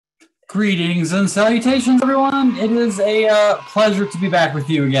Greetings and salutations, everyone. It is a pleasure to be back with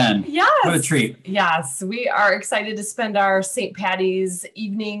you again. Yes. What a treat. Yes, we are excited to spend our St. Patty's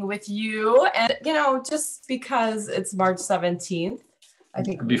evening with you. And, just because it's March 17th, I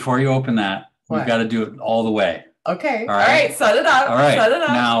think. Before you open that, we've got to do it all the way. Okay. All right. Set it up. All right. Set it up.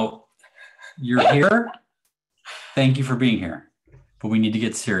 Now, you're here. Thank you for being here. But we need to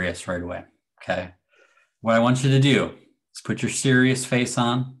get serious right away. Okay. What I want you to do is put your serious face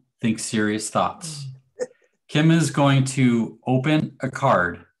on. Think serious thoughts. Kim is going to open a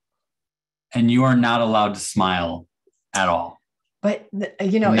card and you are not allowed to smile at all. But,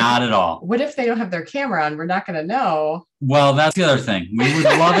 not at all. What if they don't have their camera on? We're not going to know. Well, that's the other thing. We would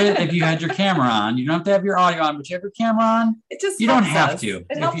love it if you had your camera on. You don't have to have your audio on, but you have your camera on. You don't have to.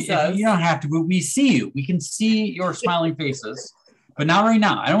 It helps us. You don't have to, but we see you. We can see your smiling faces. But not right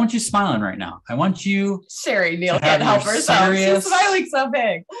now. I don't want you smiling right now. I want you. Sherry Neal can't help herself. She's smiling so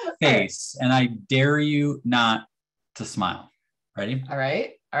big. Face, and I dare you not to smile. Ready? All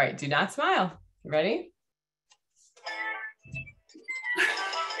right. All right. Do not smile. You ready?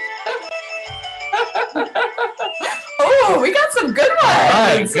 Oh, we got some good ones.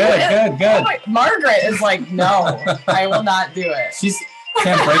 All right. Good. Oh, Margaret is like, no, I will not do it. She's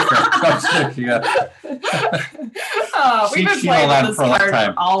can't break her. We've been playing with this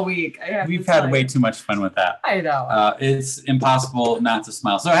card all week. We've had way too much fun with that. I know. It's impossible not to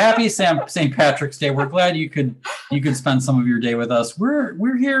smile. So happy St. Patrick's Day. We're glad you could spend some of your day with us.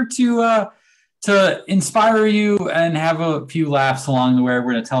 We're here to inspire you and have a few laughs along the way.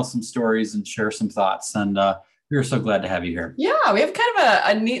 We're going to tell some stories and share some thoughts. And we're so glad to have you here. Yeah, we have kind of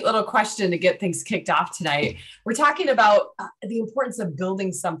a neat little question to get things kicked off tonight. We're talking about the importance of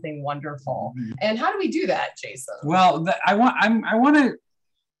building something wonderful. Mm-hmm. And how do we do that, Jason? Well, I want to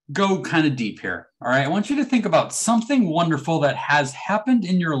go kind of deep here. All right. I want you to think about something wonderful that has happened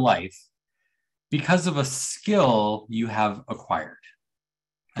in your life because of a skill you have acquired.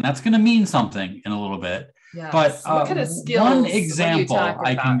 And that's going to mean something in a little bit. Yes. But what kind of skills one example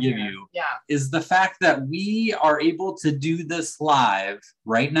I can give you is the fact that we are able to do this live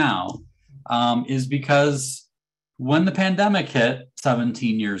right now is because when the pandemic hit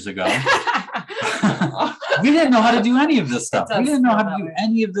 17 years ago, we didn't know how to do any of this stuff. We didn't know how to do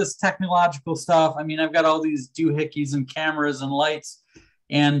any of this technological stuff. I mean, I've got all these doohickeys and cameras and lights,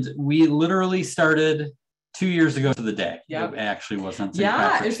 and we literally started 2 years ago to the day. Yep. It actually wasn't St.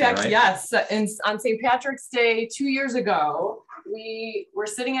 Patrick's Day, right? Yes. On St. Patrick's Day 2 years ago, we were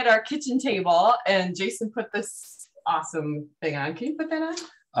sitting at our kitchen table and Jason put this awesome thing on. Can you put that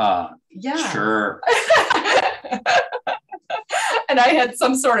on? Yeah. Sure. And I had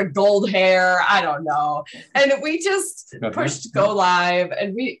some sort of gold hair. I don't know. And we just pushed go live,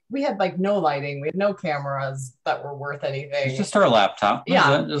 and we had like no lighting. We had no cameras that were worth anything. It's just our laptop.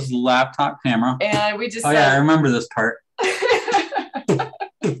 Yeah. Just laptop camera. And we just I remember this part.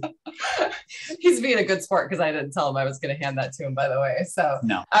 He's being a good sport because I didn't tell him I was going to hand that to him, by the way. So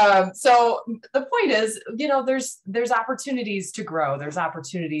no. So the point is, there's opportunities to grow. There's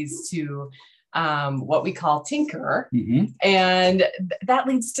opportunities to what we call tinker. Mm-hmm. And that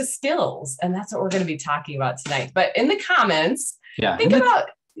leads to skills. And that's what we're going to be talking about tonight. But in the comments, think about.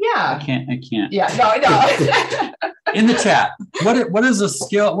 I can't. Yeah, no. In the chat, what is a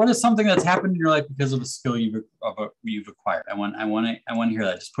skill? What is something that's happened in your life because of a skill you've acquired? I want to hear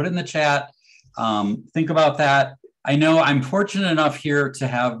that. Just put it in the chat. Think about that. I know I'm fortunate enough here to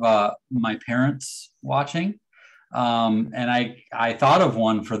have my parents watching, and I thought of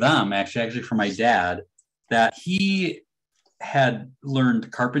one for them actually for my dad, that he had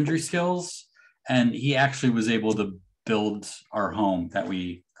learned carpentry skills, and he actually was able to build our home that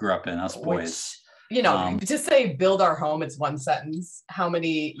we grew up in, us boys. To say build our home, it's one sentence. How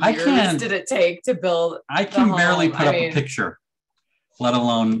many years did it take to build? I can barely put up a picture, let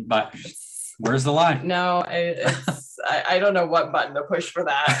alone, but where's the line? No, I don't know what button to push for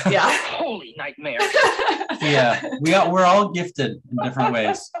that. Yeah. Holy nightmare. Yeah, we're all gifted in different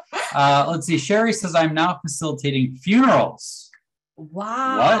ways. Let's see. Sherry says, I'm now facilitating funerals.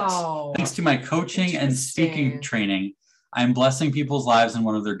 Wow. What? Thanks to my coaching and speaking training, I'm blessing people's lives in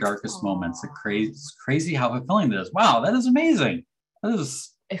one of their darkest moments. It's crazy how fulfilling this is. Wow, that is amazing.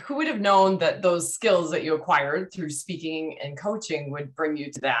 Who would have known that those skills that you acquired through speaking and coaching would bring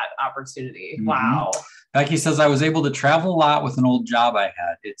you to that opportunity? Mm-hmm. Wow. Becky says, I was able to travel a lot with an old job I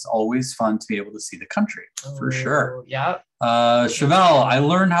had. It's always fun to be able to see the country, for sure. Yep. Chevelle, I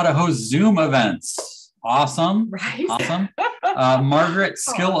learned how to host Zoom events. Awesome. Right. Awesome. Margaret,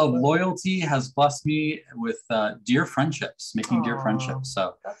 skill of loyalty has blessed me with dear friendships, making dear friendships.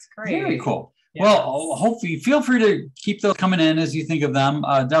 So that's great. Very cool. Yes. Well, hopefully feel free to keep those coming in as you think of them.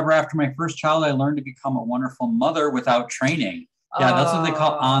 Deborah, after my first child, I learned to become a wonderful mother without training. Yeah, that's what they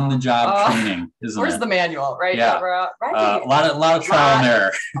call on-the-job training, isn't where's it? the manual, right, Yeah. Deborah? Right. A lot of trial and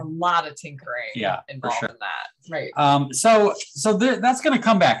error. A lot of tinkering involved in that. Right. That's going to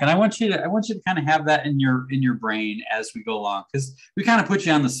come back, and I want you to kind of have that in your brain as we go along, because we kind of put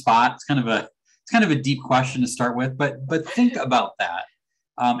you on the spot. It's kind of a deep question to start with, but think about that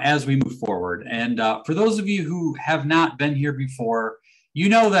as we move forward. And for those of you who have not been here before, you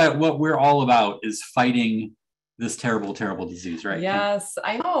know that what we're all about is fighting this terrible, terrible disease, right? Yes,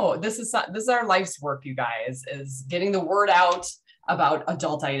 I know. This is our life's work, you guys, is getting the word out about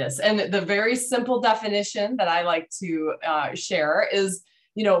adultitis. And the very simple definition that I like to share is,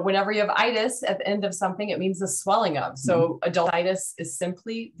 whenever you have itis at the end of something, it means the swelling of. So adultitis is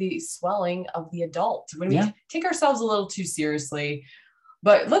simply the swelling of the adult. When we take ourselves a little too seriously,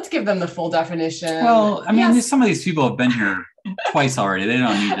 but let's give them the full definition. Well, I mean, some of these people have been here twice already. They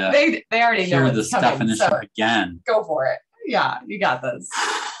don't need to they already hear know this coming, definition so again. Go for it. Yeah, you got this.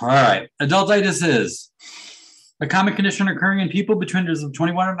 All right. Adultitis is a common condition occurring in people between the ages of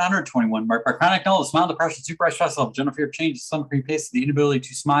 21 and 121, marked by chronic illness, mild depression, supervised stress level, general fear of change, some pace, the inability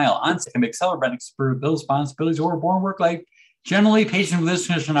to smile. Onset can be accelerated by experimental responsibilities or born work life. Generally, patients with this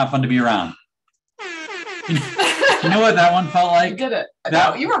condition are not fun to be around. You know what that one felt like? You did it.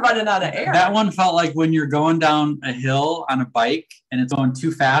 You were running out of air. That one felt like when you're going down a hill on a bike and it's going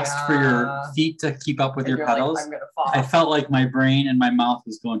too fast for your feet to keep up with your pedals. Like, I'm gonna fall. I felt like my brain and my mouth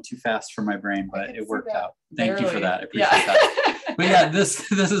was going too fast for my brain, but it worked out. Thank you for that. I appreciate that. But yeah,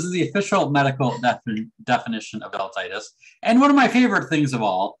 this is the official medical definition of adultitis. And one of my favorite things of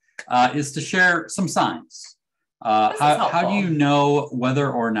all is to share some signs. How do you know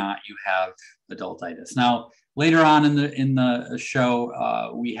whether or not you have adultitis? Now, later on in the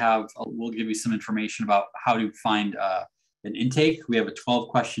show, we'll give you some information about how to find an intake. We have a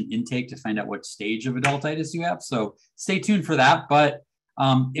 12-question intake to find out what stage of adultitis you have. So stay tuned for that. But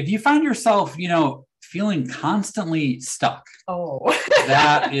if you find yourself, feeling constantly stuck,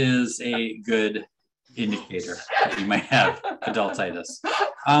 that is a good indicator that you might have adultitis.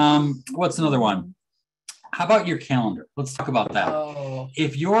 What's another one? How about your calendar? Let's talk about that.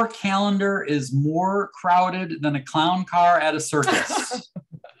 If your calendar is more crowded than a clown car at a circus,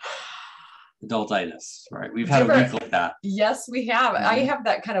 adultitis, right? We've had a week like that. Yes, we have. I have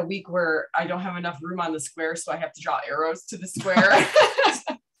that kind of week where I don't have enough room on the square, so I have to draw arrows to the square.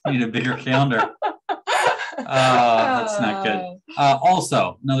 You need a bigger calendar. That's not good.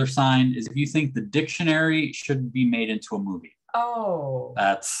 Also, another sign is if you think the dictionary should be made into a movie.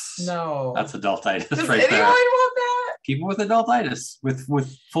 That's adultitis right there. Anyone want that? People with adultitis with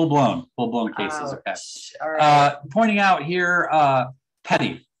full blown cases. Okay. All right. Pointing out here,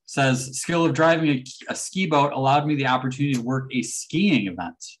 Petty says skill of driving a ski boat allowed me the opportunity to work a skiing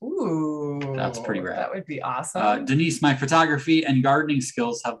event. Ooh, that's pretty rad. That would be awesome. Denise, my photography and gardening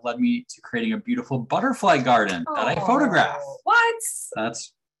skills have led me to creating a beautiful butterfly garden that I photograph. What?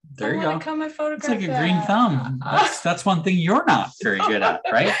 There you go. It's like a green thumb. That's one thing you're not very good at,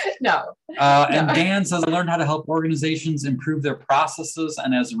 right? No. And Dan says, I learned how to help organizations improve their processes,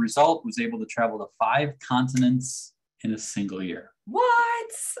 and as a result, was able to travel to 5 continents in a single year.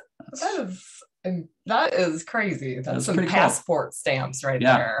 What? That is crazy. That's some passport stamps right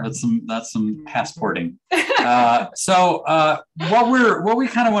there. That's some passporting. What we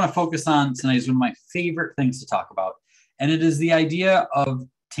kind of want to focus on tonight is one of my favorite things to talk about, and it is the idea of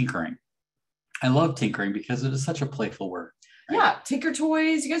tinkering. I love tinkering because it is such a playful word. Right? Yeah, tinker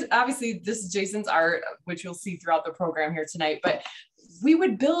toys. You guys, obviously, this is Jason's art, which you'll see throughout the program here tonight. But we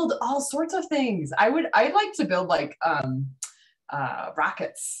would build all sorts of things. I'd like to build like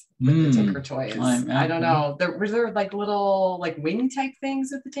rockets with the tinker toys. I don't know. Was there like little like wing type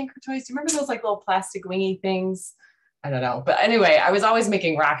things with the tinker toys? Do you remember those like little plastic wingy things? I don't know. But anyway, I was always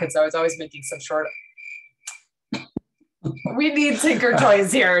making rockets. I was always making some short. We need tinker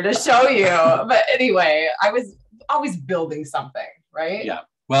toys here to show you. But anyway, I was always building something, right? Yeah.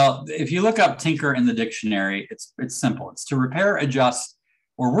 Well, if you look up tinker in the dictionary, it's simple. It's to repair, adjust,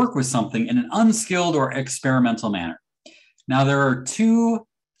 or work with something in an unskilled or experimental manner. Now, there are two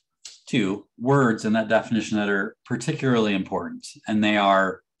words in that definition that are particularly important, and they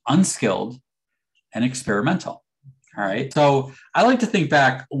are unskilled and experimental. All right. So I like to think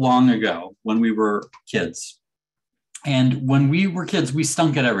back long ago when we were kids. And when we were kids, we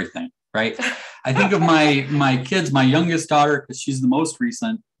stunk at everything, right? I think of my kids, my youngest daughter, because she's the most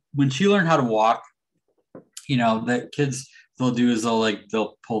recent. When she learned how to walk, the kids,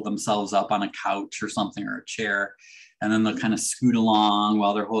 they'll pull themselves up on a couch or something or a chair. and then they'll kind of scoot along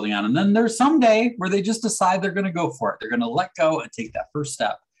while they're holding on. And then there's some day where they just decide they're going to go for it. They're going to let go and take that first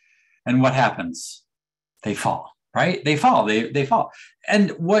step. And what happens? They fall, right? They fall. They fall.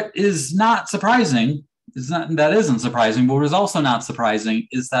 And what is not surprising that isn't surprising, but what is also not surprising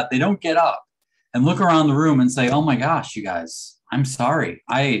is that they don't get up and look around the room and say, oh my gosh, you guys, I'm sorry.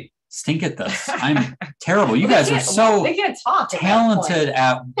 I stink at this. I'm terrible. You guys are so they can't talk talented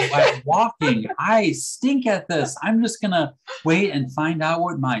at walking. I stink at this. I'm just going to wait and find out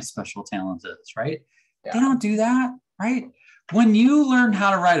what my special talent is, right? Yeah. They don't do that, right? When you learned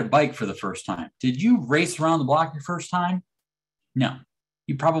how to ride a bike for the first time, did you race around the block your first time? No.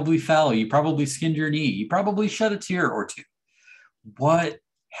 You probably fell. You probably skinned your knee. You probably shed a tear or two. What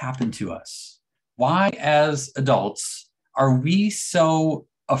happened to us? Why, as adults, are we so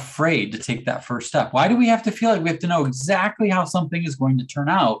afraid to take that first step? Why do we have to feel like we have to know exactly how something is going to turn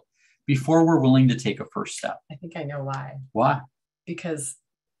out before we're willing to take a first step? I think I know why. Why? Because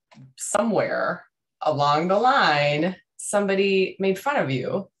somewhere along the line, somebody made fun of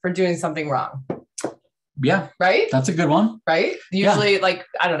you for doing something wrong. Yeah. Right? That's a good one. Right? Usually like,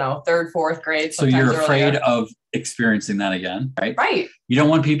 I don't know, 3rd, 4th grade. So you're afraid of experiencing that again, right? Right. You don't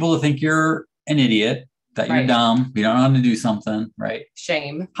want people to think you're an idiot, that you're dumb, you don't know how to do something, right?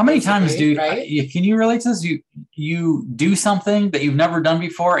 Shame. How many times can you relate to this? You do something that you've never done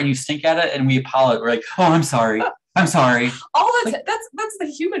before and you stink at it and we apologize. We're like, oh, I'm sorry. I'm sorry. That's the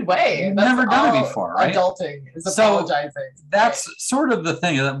human way. You've never done it before, right? Adulting is apologizing. So that's sort of the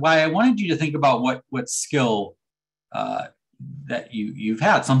thing. Why I wanted you to think about what skill that you've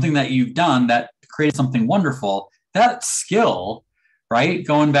had, something that you've done that created something wonderful. That skill, right?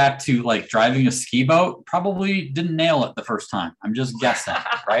 Going back to like driving a ski boat, probably didn't nail it the first time. I'm just guessing,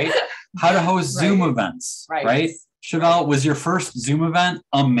 right? How to host Zoom events, right? Chevelle, was your first Zoom event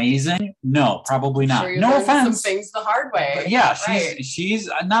amazing? No, probably not. Sure, no offense. Some things the hard way. But yeah, she's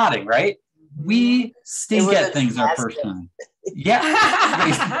nodding, right? We stink at things our first time. Yeah.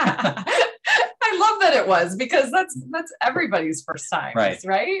 I love that it was, because that's everybody's first time,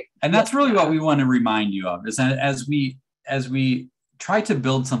 right? And that's really what we want to remind you of, is that as we try to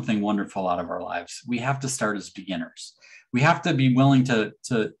build something wonderful out of our lives, we have to start as beginners. We have to be willing to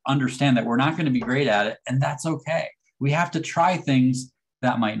understand that we're not going to be great at it, and that's okay. We have to try things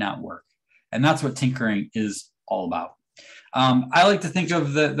that might not work. And that's what tinkering is all about. I like to think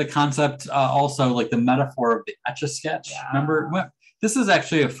of the concept also like the metaphor of the Etch-a-Sketch. Yeah. Remember, this is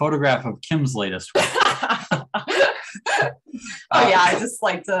actually a photograph of Kim's latest work. I just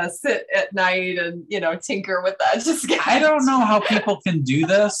like to sit at night and, tinker with that. I don't know how people can do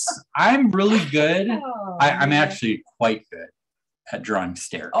this. I'm really good. I'm actually quite good at drawing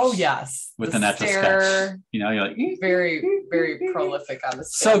stairs. Oh, yes. With an Etch-a-Sketch. You're like very, very prolific on the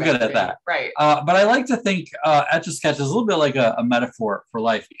stair. So good at that. Right. But I like to think Etch-a-Sketch is a little bit like a metaphor for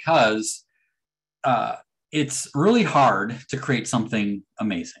life, because it's really hard to create something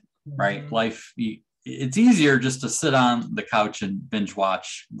amazing, right? Life, it's easier just to sit on the couch and binge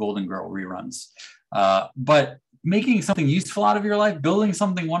watch Golden Girl reruns. But making something useful out of your life, building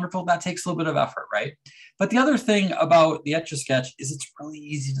something wonderful, that takes a little bit of effort, right? But the other thing about the Etch-a-Sketch is it's really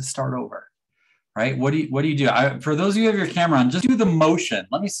easy to start over, right? What do you do? For those of you who have your camera on, just do the motion.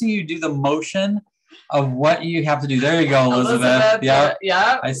 Let me see you do the motion of what you have to do. There you go, Elizabeth.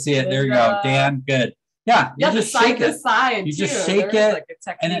 Yeah. I see it. There you go. Dan, good. Yeah. You just shake it. You just shake it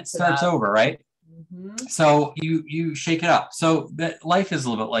and it starts over, right? So you shake it up. So that life is a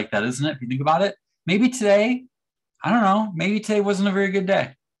little bit like that, isn't it? If you think about it, maybe today, I don't know, maybe today wasn't a very good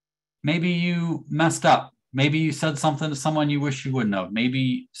day. Maybe you messed up. Maybe you said something to someone you wish you wouldn't have.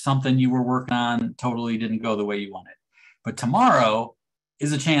 Maybe something you were working on totally didn't go the way you wanted. But tomorrow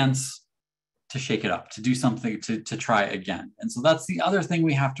is a chance to shake it up, to do something, to try again. And so that's the other thing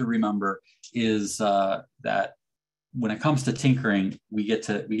we have to remember, is that when it comes to tinkering, we get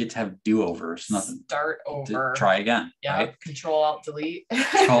to have do-overs. Nothing. Start over. Try again. Yeah. Right? Control Alt Delete.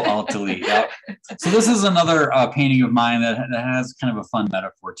 Control Alt Delete. Yep. So this is another painting of mine that has kind of a fun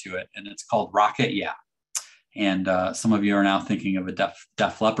metaphor to it, and it's called Rocket Yeah. And some of you are now thinking of a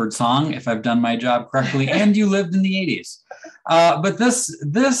Def Leppard song, if I've done my job correctly, and you lived in the 80s. But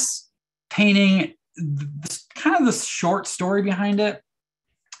this painting, kind of the short story behind it,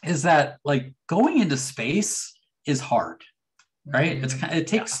 is that like going into space is hard, right? It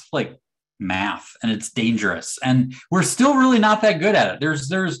takes like math, and it's dangerous, and we're still really not that good at it.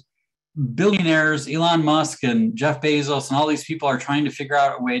 There's billionaires, Elon Musk and Jeff Bezos, and all these people are trying to figure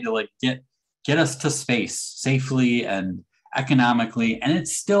out a way to like get us to space safely and economically, and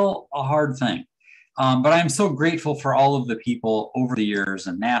it's still a hard thing. But I'm so grateful for all of the people over the years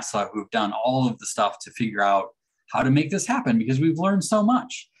and NASA who've done all of the stuff to figure out how to make this happen because we've learned so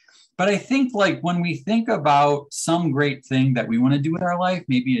much. But I think like when we think about some great thing that we want to do with our life,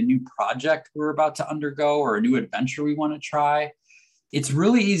 maybe a new project we're about to undergo or a new adventure we want to try, it's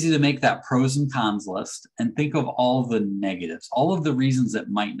really easy to make that pros and cons list and think of all the negatives, all of the reasons it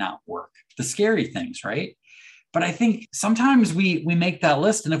might not work, the scary things, right? But I think sometimes we make that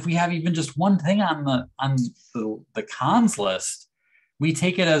list, and if we have even just one thing on the cons list, we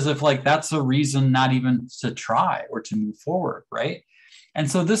take it as if like that's a reason not even to try or to move forward, right? And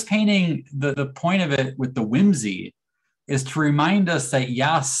so this painting, the point of it with the whimsy is to remind us that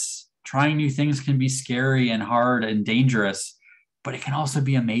yes, trying new things can be scary and hard and dangerous, but it can also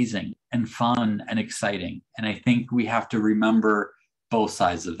be amazing and fun and exciting. And I think we have to remember both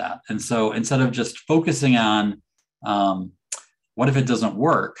sides of that. And so instead of just focusing on what if it doesn't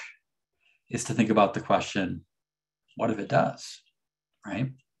work, is to think about the question, what if it does,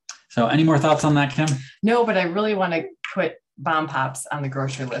 right? So any more thoughts on that, Kim? No, but I really want to put bomb pops on the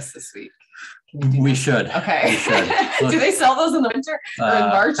grocery list this week. We should. Okay. We should. Do they sell those in the winter or in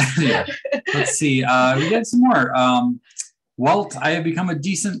March? Yeah. Let's see. We got some more. Walt, I have become a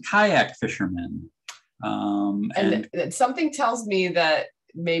decent kayak fisherman. And something tells me that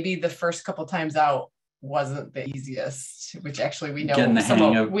maybe the first couple times out wasn't the easiest, which actually we know some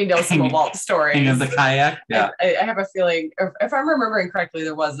of Walt's stories. Hang of the kayak. Yeah. I have a feeling, if I'm remembering correctly,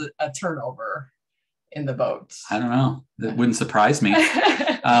 there was a turnover in the boat. I don't know. That wouldn't surprise me.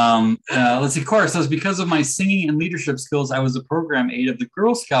 Let's see. Cora says, because of my singing and leadership skills, I was a program aide of the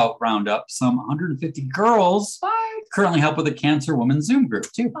Girl Scout Roundup. Some 150 girls currently help with the Cancer Women Zoom group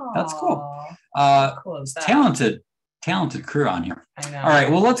too. Aww. That's cool. Cool is that? Talented crew on here. I know. All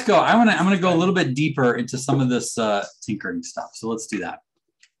right. Well, let's go. I'm gonna go a little bit deeper into some of this tinkering stuff. So let's do that.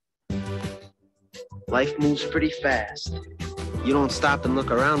 Life moves pretty fast. You don't stop and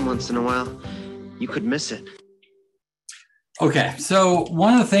look around once in a while, you could miss it. Okay, so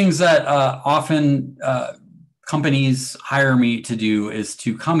one of the things that often companies hire me to do is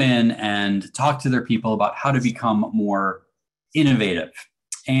to come in and talk to their people about how to become more innovative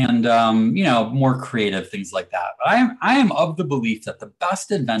and more creative, things like that. But I am of the belief that the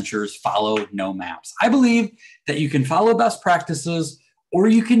best adventures follow no maps. I believe that you can follow best practices or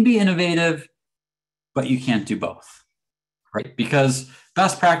you can be innovative, but you can't do both, right? Because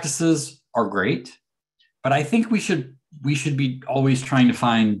best practices are great, but I think we should be always trying to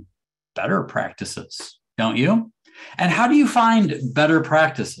find better practices, don't you? And how do you find better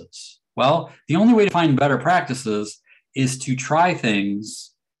practices? Well, the only way to find better practices is to try things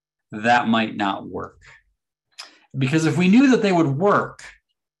that might not work. Because if we knew that they would work,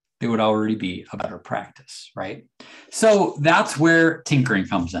 they would already be a better practice, right? So that's where tinkering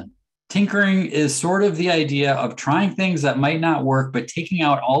comes in. Tinkering is sort of the idea of trying things that might not work, but taking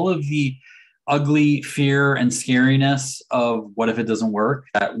out all of the ugly fear and scariness of what if it doesn't work,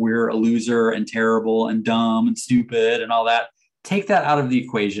 that we're a loser and terrible and dumb and stupid and all that. Take that out of the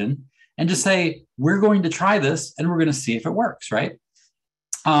equation and just say, we're going to try this and we're going to see if it works, right?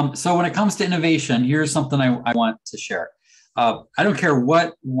 So when it comes to innovation, here's something I want to share. I don't care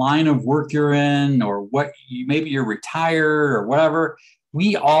what line of work you're in or maybe you're retired or whatever.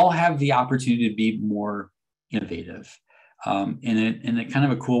 We all have the opportunity to be more innovative in a kind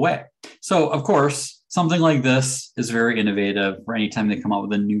of a cool way. So, of course, something like this is very innovative for any time they come out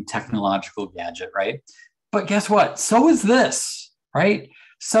with a new technological gadget, right? But guess what? So is this, right?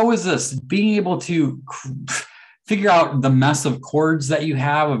 So is this being able to figure out the mess of cords that you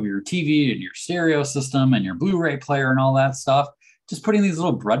have of your TV and your stereo system and your Blu-ray player and all that stuff. Just putting these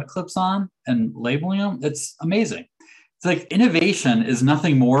little bread clips on and labeling them. It's amazing. It's like innovation is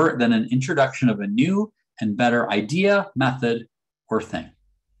nothing more than an introduction of a new and better idea, method, or thing.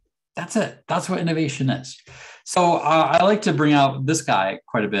 That's it. That's what innovation is. So I like to bring out this guy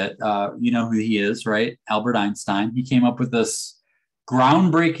quite a bit. You know who he is, right? Albert Einstein. He came up with this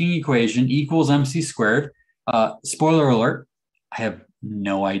groundbreaking equation, equals MC squared. Spoiler alert, I have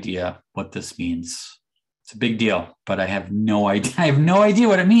no idea what this means. It's a big deal, but I have no idea. I have no idea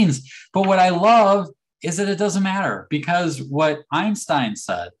what it means. But what I love is that it doesn't matter, because what Einstein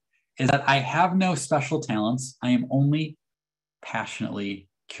said is that I have no special talents. I am only passionately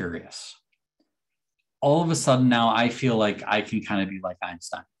curious. All of a sudden now I feel like I can kind of be like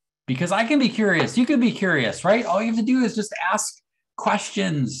Einstein, because I can be curious. You can be curious, right? All you have to do is just ask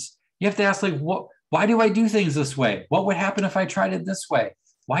questions. You have to ask, like, why do I do things this way? What would happen if I tried it this way?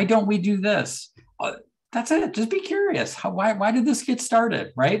 Why don't we do this? That's it. Just be curious. Why did this get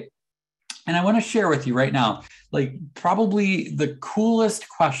started, right? And I want to share with you right now, like, probably the coolest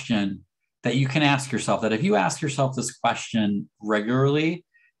question that you can ask yourself, that if you ask yourself this question regularly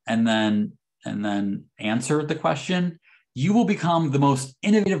and then and then answer the question, you will become the most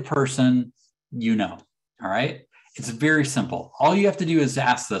innovative person you know. All right. It's very simple. All you have to do is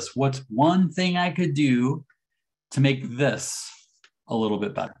ask this: what's one thing I could do to make this a little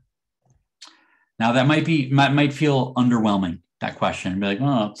bit better? Now that might feel underwhelming, that question. Be like,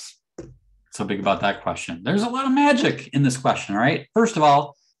 oh, it's so big about that question. There's a lot of magic in this question. All right. First of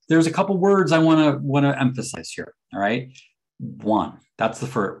all, there's a couple words I want to emphasize here. All right. One. That's the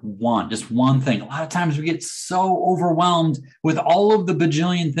first one. Just one thing. A lot of times we get so overwhelmed with all of the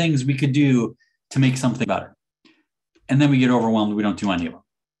bajillion things we could do to make something better. And then we get overwhelmed. We don't do any of them.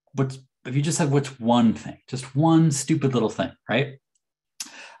 But if you just said, what's one thing? Just one stupid little thing, right?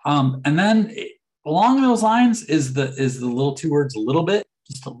 And then along those lines is the little two words, a little bit,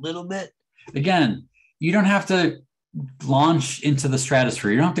 just a little bit. Again, you don't have to launch into the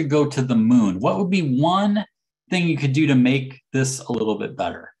stratosphere. You don't have to go to the moon. What would be one thing you could do to make this a little bit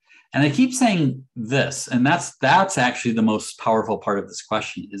better? And I keep saying this, and that's actually the most powerful part of this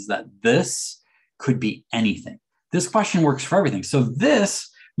question, is that this could be anything. This question works for everything. So this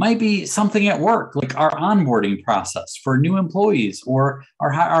might be something at work, like our onboarding process for new employees, or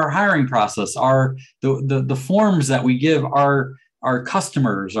our hiring process, the forms that we give our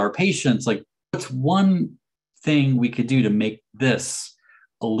customers, our patients. Like, what's one thing we could do to make this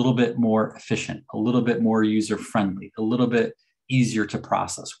a little bit more efficient, a little bit more user-friendly, a little bit easier to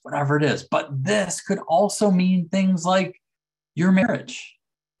process, whatever it is. But this could also mean things like your marriage.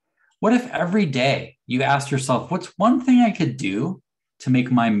 What if every day you asked yourself, what's one thing I could do to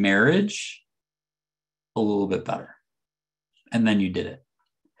make my marriage a little bit better? And then you did it.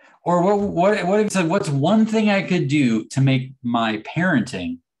 Or what if you said, what's one thing I could do to make my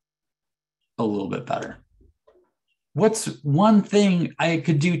parenting a little bit better? What's one thing I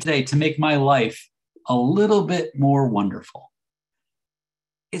could do today to make my life a little bit more wonderful?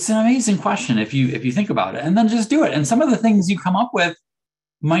 It's an amazing question if you think about it, and then just do it. And some of the things you come up with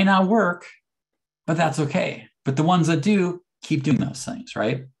might not work, but that's okay. But the ones that do, keep doing those things,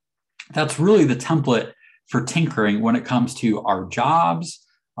 right? That's really the template for tinkering when it comes to our jobs,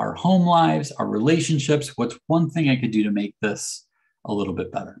 our home lives, our relationships. What's one thing I could do to make this a little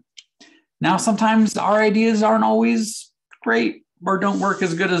bit better? Now, sometimes our ideas aren't always great or don't work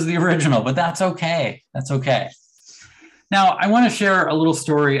as good as the original, but that's okay. That's okay. Now, I want to share a little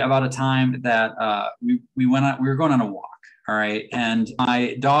story about a time that we were going on a walk. All right. And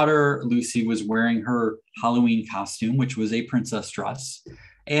my daughter, Lucy, was wearing her Halloween costume, which was a princess dress.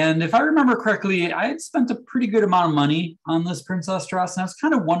 And if I remember correctly, I had spent a pretty good amount of money on this princess dress. And I was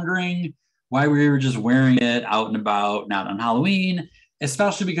kind of wondering why we were just wearing it out and about, not on Halloween,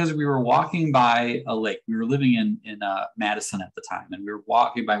 especially because we were walking by a lake. We were living in Madison at the time, and we were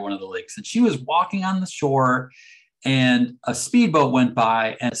walking by one of the lakes. And she was walking on the shore, and a speedboat went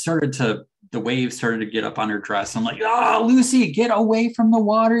by, and the waves started to get up on her dress. I'm like, oh, Lucy, get away from the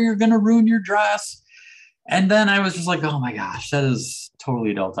water. You're going to ruin your dress. And then I was just like, oh my gosh, that is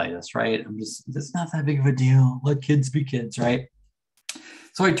totally adultitis, right? It's not that big of a deal. Let kids be kids, right?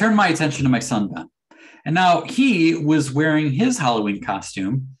 So I turned my attention to my son, Ben. And now he was wearing his Halloween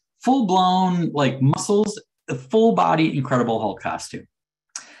costume, full blown, like muscles, a full body, Incredible Hulk costume.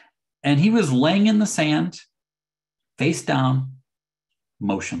 And he was laying in the sand, face down,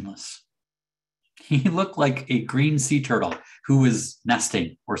 motionless. He looked like a green sea turtle who was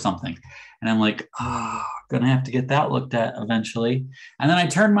nesting or something. And I'm like, gonna have to get that looked at eventually. And then I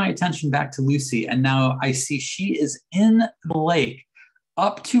turned my attention back to Lucy, and now I see she is in the lake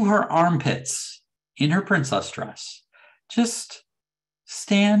up to her armpits in her princess dress, just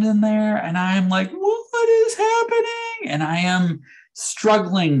standing there. And I'm like, what is happening? And I am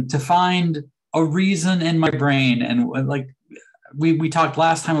struggling to find a reason in my brain. And like, we talked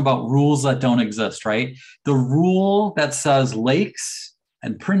last time about rules that don't exist, right? The rule that says lakes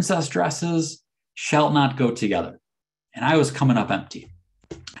and princess dresses shall not go together. And I was coming up empty.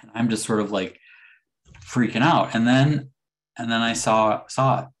 And I'm just sort of like freaking out. And then I saw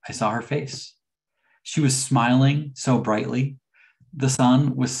it. I saw her face. She was smiling so brightly. The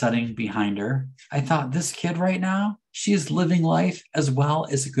sun was setting behind her. I thought, this kid right now, she is living life as well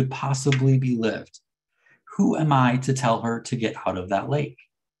as it could possibly be lived. Who am I to tell her to get out of that lake?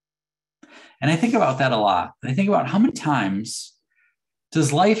 And I think about that a lot. I think about how many times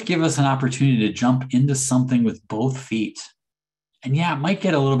does life give us an opportunity to jump into something with both feet? And yeah, it might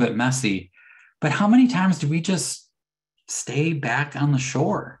get a little bit messy, but how many times do we just stay back on the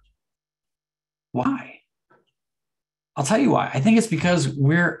shore? Why? I'll tell you why. I think it's because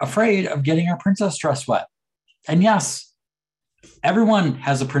we're afraid of getting our princess dress wet. And yes, everyone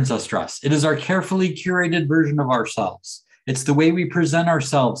has a princess dress. It is our carefully curated version of ourselves. It's the way we present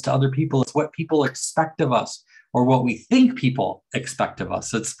ourselves to other people. It's what people expect of us, or what we think people expect of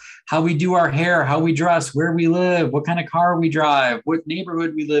us. It's how we do our hair, how we dress, where we live, what kind of car we drive, what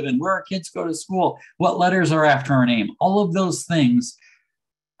neighborhood we live in, where our kids go to school, what letters are after our name. All of those things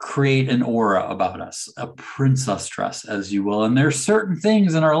create an aura about us, a princess dress, as you will. And there's certain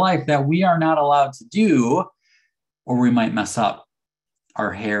things in our life that we are not allowed to do, or we might mess up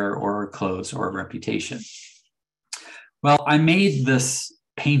our hair or our clothes or our reputation. Well, I made this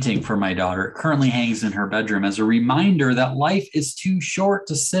painting for my daughter. It currently hangs in her bedroom as a reminder that life is too short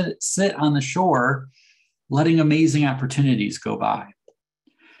to sit on the shore, letting amazing opportunities go by.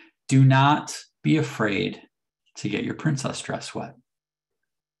 Do not be afraid to get your princess dress wet.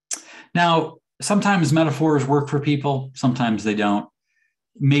 Now, sometimes metaphors work for people, sometimes they don't.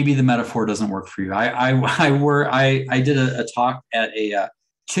 Maybe the metaphor doesn't work for you. I did a talk at a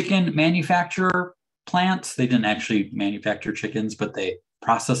chicken manufacturer plant. They didn't actually manufacture chickens, but they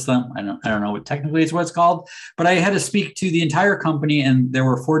process them. I don't know what technically is what it's called, but I had to speak to the entire company, and there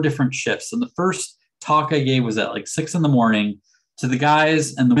were 4 different shifts. And the first talk I gave was at like 6 a.m. to the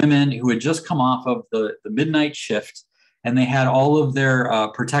guys and the women who had just come off of the midnight shift, and they had all of their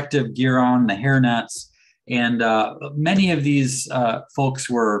protective gear on, the hair nets, and many of these folks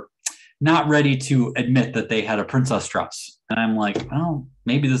were not ready to admit that they had a princess dress. And I'm like, well,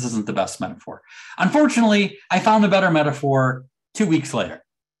 maybe this isn't the best metaphor. Unfortunately, I found a better metaphor 2 weeks later,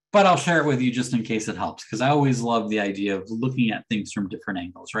 but I'll share it with you just in case it helps, because I always love the idea of looking at things from different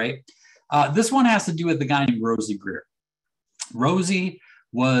angles, right? This one has to do with a guy named Rosie Greer. Rosie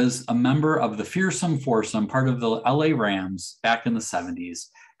was a member of the Fearsome Foursome, part of the LA Rams back in the 70s.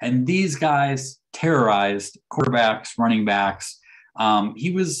 And these guys terrorized quarterbacks, running backs.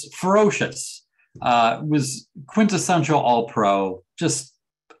 He was ferocious, was quintessential all-pro, just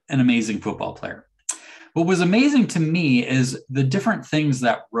an amazing football player. What was amazing to me is the different things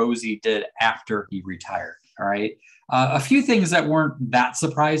that Rosie did after he retired. All right. A few things that weren't that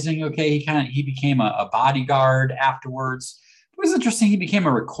surprising. Okay. He became a bodyguard afterwards. It was interesting. He became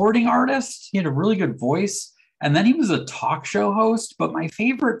a recording artist. He had a really good voice. And then he was a talk show host. But my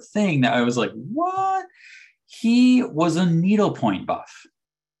favorite thing that I was like, what? He was a needlepoint buff.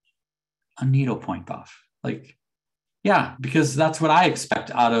 A needlepoint buff. Like, yeah, because that's what I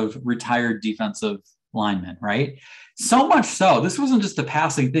expect out of retired defensive linemen, right? So much so, this wasn't just a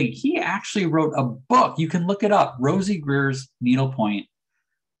passing thing. He actually wrote a book. You can look it up. Rosie Greer's Needlepoint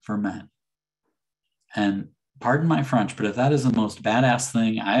for Men. And pardon my French, but if that is the most badass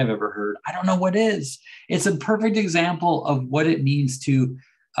thing I have ever heard, I don't know what is. It's a perfect example of what it means to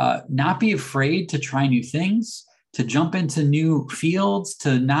not be afraid to try new things, to jump into new fields,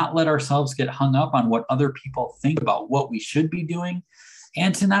 to not let ourselves get hung up on what other people think about what we should be doing,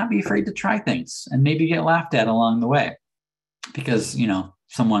 and to not be afraid to try things and maybe get laughed at along the way. Because, you know,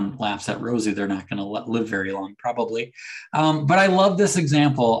 someone laughs at Rosie, they're not going to live very long, probably. But I love this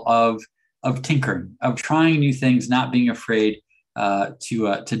example of tinkering, of trying new things, not being afraid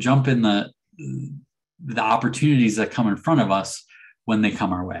to jump in the opportunities that come in front of us when they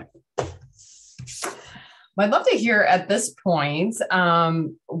come our way. Well, I'd love to hear at this point,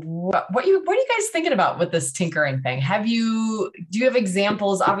 what are you guys thinking about with this tinkering thing? Do you have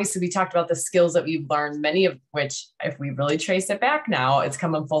examples? Obviously, we talked about the skills that we've learned, many of which, if we really trace it back now, it's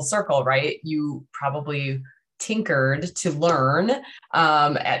coming full circle, right? You probably tinkered to learn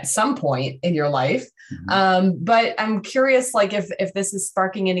at some point in your life. Mm-hmm. But I'm curious, like if this is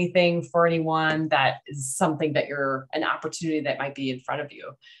sparking anything for anyone, that is something that an opportunity that might be in front of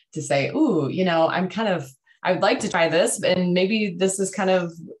you to say, ooh, you know, I would like to try this. And maybe this is kind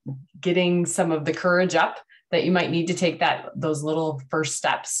of getting some of the courage up that you might need to take those little first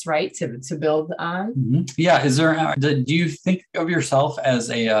steps, right? To build on. Mm-hmm. Yeah. Do you think of yourself as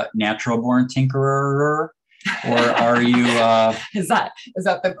a natural born tinkerer? Or are you is that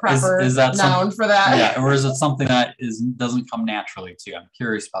the proper noun for that? Yeah, or is it something that doesn't come naturally to you? I'm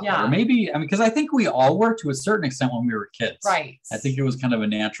curious about that. Or maybe, because I think we all were to a certain extent when we were kids. Right. I think it was kind of a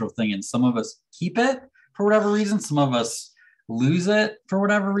natural thing, and some of us keep it for whatever reason. Some of us lose it for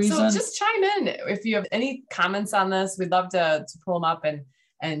whatever reason. So just chime in if you have any comments on this. We'd love to pull them up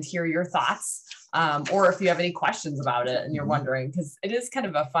and hear your thoughts. Or if you have any questions about it and you're wondering, because it is kind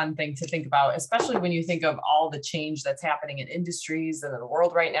of a fun thing to think about, especially when you think of all the change that's happening in industries and in the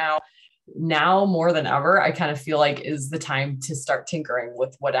world right now. Now more than ever, I kind of feel like is the time to start tinkering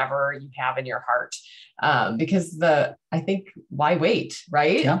with whatever you have in your heart. Because I think why wait,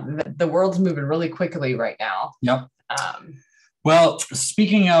 right? Yeah. The world's moving really quickly right now. Yep. Well,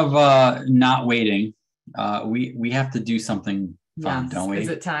 speaking of not waiting, we have to do something fun, don't we? Is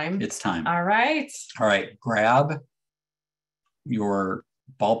it time? It's time. All right. Grab your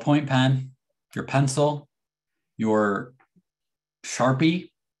ballpoint pen, your pencil, your Sharpie,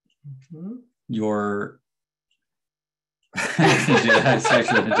 your I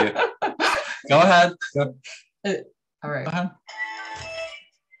shouldn't do it. Go ahead. Go. All right. Go ahead.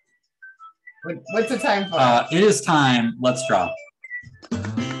 What's the time for? It is time. Let's draw.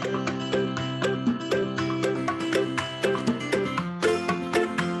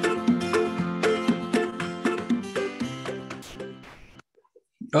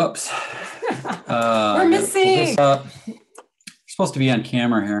 Oops. We're missing. Supposed to be on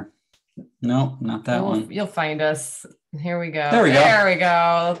camera here. No, not that one. You'll find us. Here we go. There we go. There we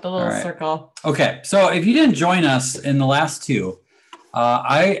go. The little right. circle. Okay. So if you didn't join us in the last two,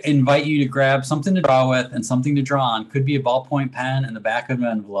 I invite you to grab something to draw with and something to draw on. Could be a ballpoint pen in the back of an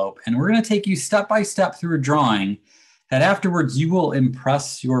envelope. And we're going to take you step by step through a drawing that afterwards you will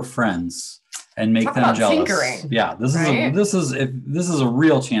impress your friends and make them jealous. Tinkering, yeah, this is a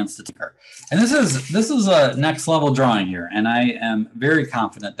real chance to tinker. And this is a next level drawing here, and I am very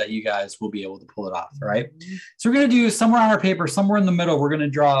confident that you guys will be able to pull it off. All right. So we're going to do somewhere on our paper, somewhere in the middle, we're going to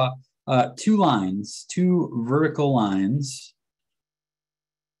draw two lines, two vertical lines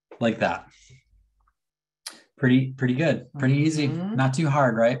like that. Pretty good, pretty easy, not too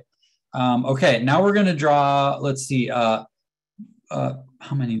hard, right? Okay, now we're going to draw. Let's see.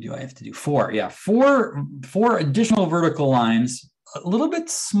 How many do I have to do? 4. Yeah, four additional vertical lines, a little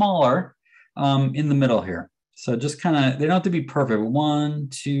bit smaller in the middle here. So just kind of, they don't have to be perfect. 1,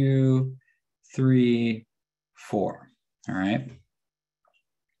 2, 3, 4. All right.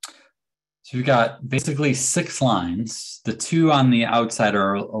 So we've got basically 6 lines. The 2 on the outside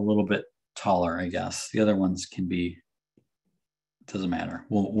are a little bit taller, I guess. The other ones can be, doesn't matter.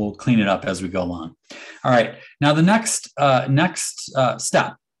 We'll clean it up as we go along. All right. Now the next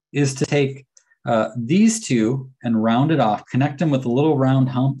step is to take these two and round it off, connect them with a little round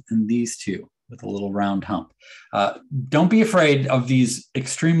hump, and these two with a little round hump. Don't be afraid of these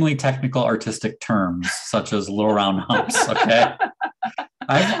extremely technical artistic terms such as little round humps. Okay.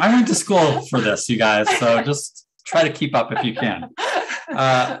 I went to school for this, you guys. So just try to keep up if you can.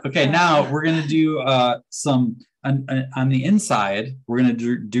 Okay. Now we're going to do some. On the inside, we're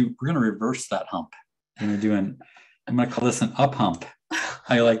gonna reverse that hump. I'm gonna call this an up hump.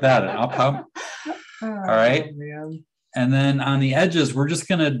 How you like that? An up hump. All right. Man. And then on the edges, we're just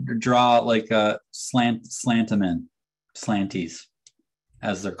gonna draw like a slant them in, slanties,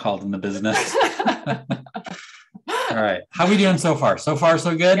 as they're called in the business. All right. How are we doing so far? So far,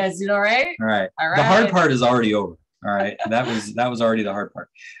 so good. You guys doing all right? All right. All right. The hard part is already over. All right, that was already the hard part.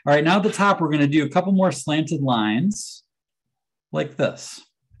 All right, now at the top, we're going to do a couple more slanted lines like this.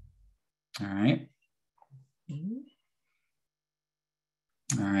 All right. All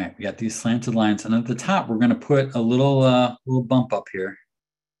right, we got these slanted lines. And at the top, we're going to put a little bump up here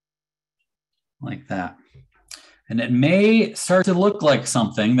like that. And it may start to look like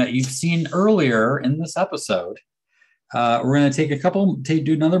something that you've seen earlier in this episode. We're going to take couple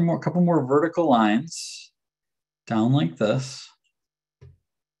more vertical lines down like this.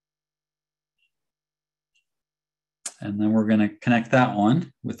 And then we're going to connect that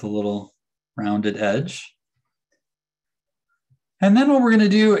one with a little rounded edge. And then what we're going to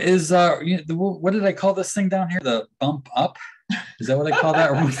do is, what did I call this thing down here? The bump up? Is that what I call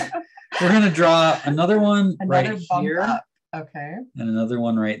that? We're going to draw another one right here. Up. Okay. And another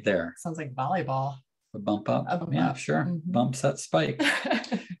one right there. Sounds like volleyball. A bump up. Yeah, sure. Mm-hmm. Bumps that spike.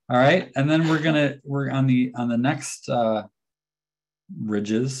 All right. And then we're on the next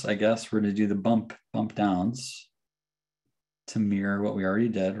ridges, I guess, we're going to do the bump downs to mirror what we already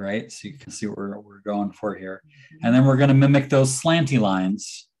did, right? So you can see what we're going for here. And then we're going to mimic those slanty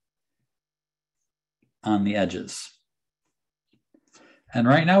lines on the edges. And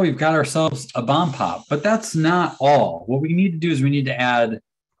right now we've got ourselves a bomb pop, but that's not all. What we need to do is we need to add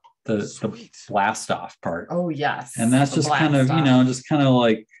the blast off part. Oh, yes. And that's just kind of, just kind of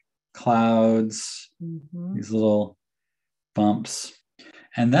like clouds, these little bumps.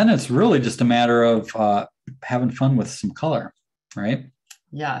 And then it's really just a matter of having fun with some color, right?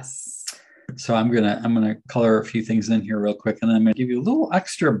 Yes. So I'm gonna color a few things in here real quick, and then I'm gonna give you a little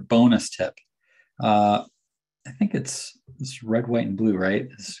extra bonus tip. I think it's red, white, and blue, right?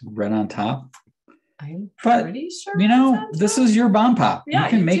 It's red on top. I'm pretty sure. This is your bomb pop. Yeah, you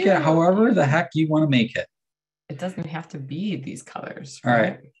can make it however the heck you want to make it. It doesn't have to be these colors. Right? All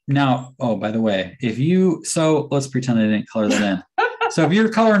right. Now, by the way, so let's pretend I didn't color that in. So if you're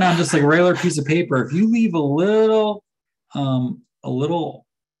coloring on just like a regular piece of paper, if you leave a little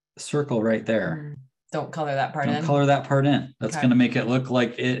circle right there. Don't color that part in. Don't color that part in. That's going to make it look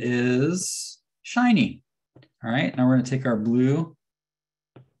like it is shiny. All right, now we're going to take our blue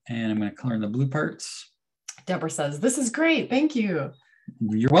and I'm going to color in the blue parts. Deborah says, this is great. Thank you.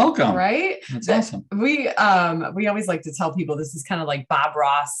 You're welcome. Right? That's awesome. We always like to tell people this is kind of like Bob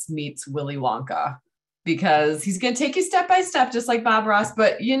Ross meets Willy Wonka, because he's going to take you step by step, just like Bob Ross,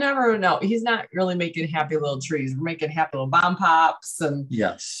 but you never know. He's not really making happy little trees. We're making happy little bomb pops. And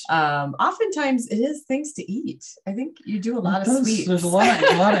yes, oftentimes it is things to eat. I think you do a lot of sweets. There's a lot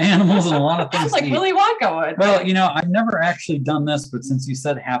of animals and a lot of things like to eat. Willy Wonka would. Well, you know, I've never actually done this, but since you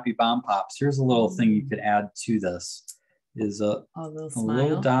said happy bomb pops, here's a little thing you could add to this. Is a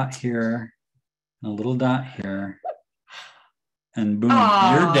little dot here and a little dot here. And boom,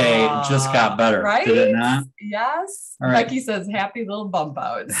 your day just got better. Right? Did it not? Yes. All right. Becky says, happy little bump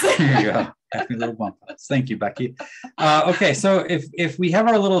outs. There you go. Happy little bump outs. Thank you, Becky. Okay, so if we have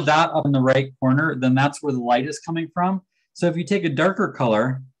our little dot up in the right corner, then that's where the light is coming from. So if you take a darker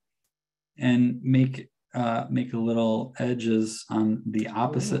color and make little edges on the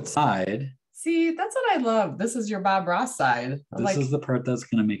opposite side. See, that's what I love. This is your Bob Ross side. This is the part that's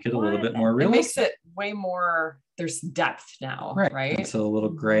going to make it a little bit more realistic. It makes it way more, there's depth now, right? And so a little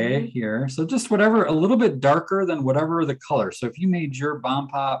gray here. So just whatever, a little bit darker than whatever the color. So if you made your bomb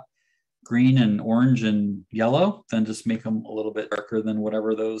pop green and orange and yellow, then just make them a little bit darker than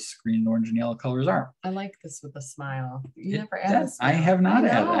whatever those green, orange, and yellow colors are. I like this with the smile. You never added. I have not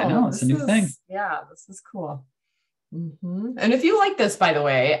added. I know, it's a new thing. Yeah, this is cool. And if you like this, by the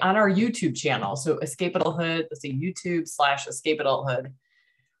way, on our YouTube channel, so Escape Adulthood, let's see, YouTube/Escape Adulthood,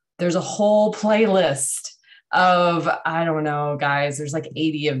 there's a whole playlist of, I don't know, guys, there's like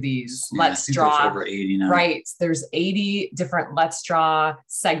 80 of these. Let's draw. Over 80 now. Right. There's 80 different Let's Draw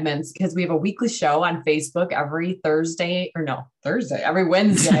segments, because we have a weekly show on Facebook every every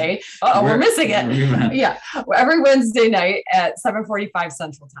Wednesday. We're missing it. Yeah. Every Wednesday night at 7:45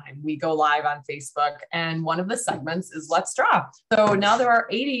 Central Time, we go live on Facebook. And one of the segments is Let's Draw. So now there are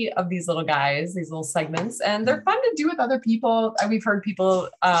 80 of these little guys, these little segments, and they're fun to do with other people. We've heard people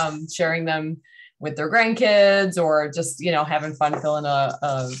sharing them with their grandkids, or just, having fun filling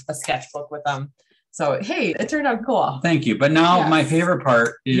a sketchbook with them. So, hey, it turned out cool. Thank you. But now my favorite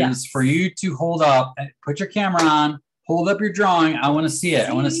part is for you to hold up, put your camera on, hold up your drawing. I want to see it.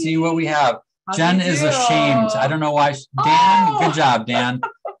 I want to see what we have. Jen is ashamed. I don't know why. Dan, good job, Dan.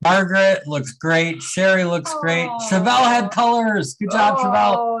 Margaret looks great. Sherry looks great. Chevelle had colors. Good job,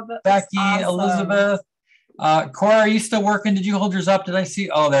 Chevelle. Becky, awesome. Elizabeth. Cora, are you still working? Did you hold yours up? Did I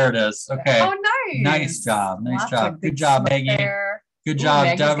see? Oh, there it is. Okay. Oh, nice. Nice job. Nice job. Good job, Maggie. Good job,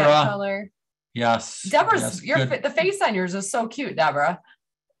 Maggie's Deborah. Yes. Deborah's, the face on yours is so cute, Deborah.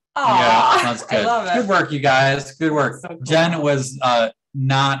 Oh, yeah, that's good. I love it. Good work, you guys. Good work. So cool. Jen was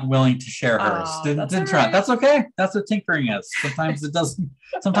not willing to share hers. Didn't try. That's okay. That's what tinkering is. Sometimes it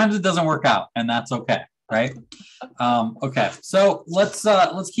doesn't work out, and that's okay. Right. Okay. So let's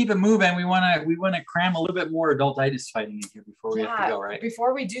keep it moving. We want to cram a little bit more adultitis fighting in here before we have to go, right?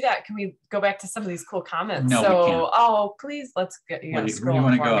 Before we do that, can we go back to some of these cool comments? No, we can't. Oh, please, let's get what do you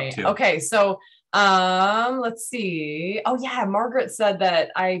want to go up to? Okay. So, let's see. Oh yeah. Margaret said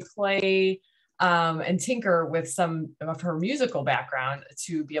that I play, and tinker with some of her musical background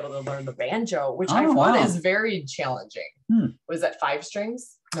to be able to learn the banjo, which I found is very challenging. Was that 5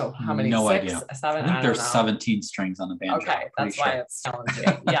 strings? No, how many? No 6, idea. 7? I think there's 17 strings on the banjo. Okay, that's why it's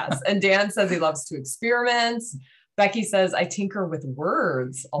challenging. Yes. And Dan says he loves to experiment. Becky says, I tinker with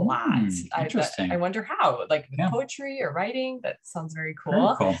words a lot. Interesting. I wonder how, like poetry or writing. That sounds very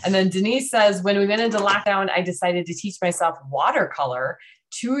cool. And then Denise says, when we went into lockdown, I decided to teach myself watercolor.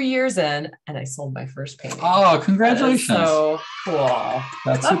 2 years in, and I sold my first painting. Oh, congratulations. So cool.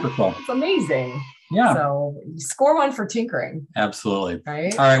 That's super cool. It's amazing. Yeah. So you score one for tinkering. Absolutely.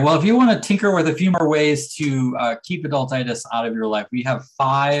 Right. All right. Well, if you want to tinker with a few more ways to keep adultitis out of your life, we have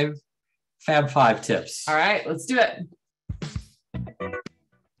 5 Fab 5 tips. All right, let's do it.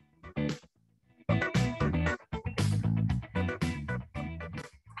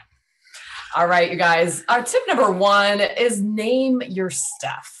 All right, you guys. Tip number 1 is name your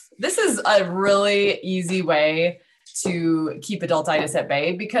stuff. This is a really easy way to keep adultitis at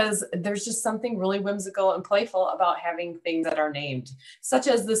bay, because there's just something really whimsical and playful about having things that are named, such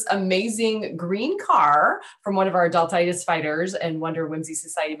as this amazing green car from one of our adultitis fighters and Wonder Whimsy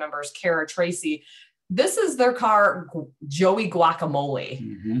Society members, Kara Tracy. This is their car, Joey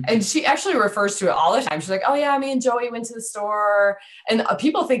Guacamole. And she actually refers to it all the time. She's like, oh yeah, me and Joey went to the store. And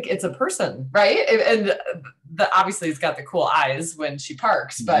people think it's a person, right? And obviously it's got the cool eyes when she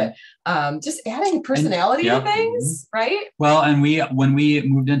parks, but just adding personality to things, right? Well, and when we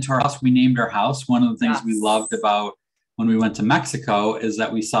moved into our house, we named our house. One of the things we loved about when we went to Mexico is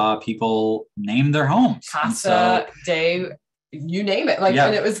that we saw people name their homes. Casa de, you name it. Like,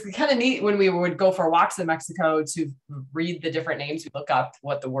 and it was kind of neat when we would go for walks in Mexico to read the different names. We look up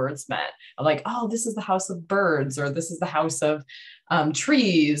what the words meant. I'm like, oh, this is the house of birds, or this is the house of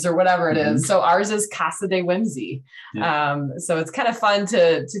trees, or whatever it is. So ours is Casa de Whimsy. So it's kind of fun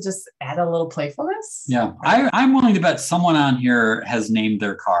to just add a little playfulness. Yeah, I'm willing to bet someone on here has named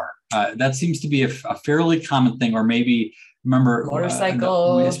their car. That seems to be a fairly common thing, or maybe remember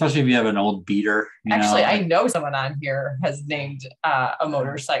motorcycle, especially if you have an old beater. Actually, I know someone on here has named a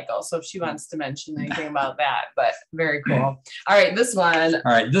motorcycle. So if she wants to mention anything about that, but very cool. All right, this one. All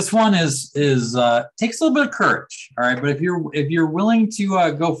right, this one is takes a little bit of courage. All right, but if you're willing to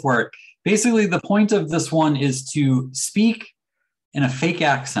go for it, basically the point of this one is to speak in a fake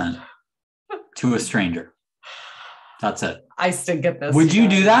accent to a stranger. That's it. I stink at this. Would you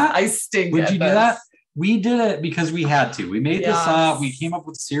do that? I stink. Would you do that? We did it because we had to. We made this up. We came up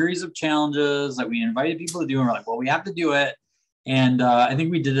with a series of challenges that we invited people to do. And we're like, well, we have to do it. And I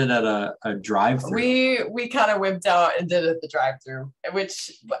think we did it at a drive-thru. We kind of whipped out and did it at the drive-thru,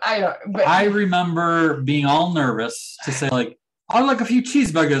 which I don't. But I remember being all nervous to say, like, I'd like a few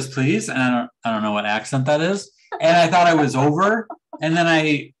cheeseburgers, please. And I don't know what accent that is. And I thought I was over. And then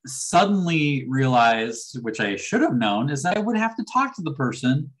I suddenly realized, which I should have known, is that I would have to talk to the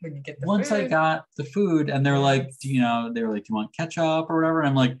person when you get the once food. I got the food. And they're like, do you want ketchup or whatever? And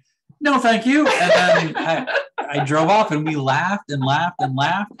I'm like, no, thank you. And then I drove off and we laughed and laughed and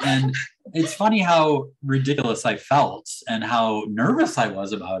laughed. And it's funny how ridiculous I felt and how nervous I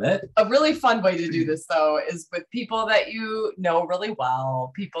was about it. A really fun way to do this, though, is with people that you know really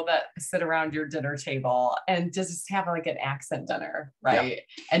well, people that sit around your dinner table, and just have like an accent dinner, right?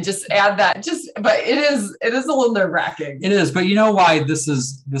 Yeah. And just add that. But it is a little nerve-wracking. It is, but you know why this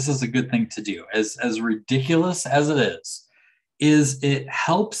is a good thing to do. As ridiculous as it is it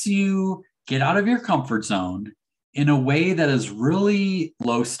helps you get out of your comfort zone in a way that is really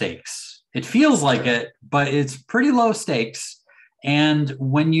low stakes. It feels like it, but it's pretty low stakes. And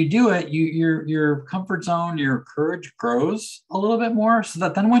when you do it, your comfort zone, your courage grows a little bit more, so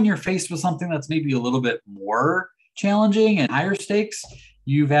that then when you're faced with something that's maybe a little bit more challenging and higher stakes,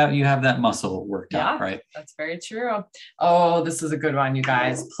 you have that muscle worked out, right? That's very true. Oh, this is a good one, you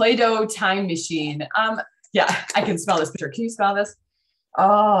guys. Play-Doh time machine. Yeah, I can smell this picture. Can you smell this?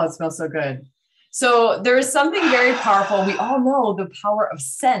 Oh, it smells so good. So there is something very powerful. We all know the power of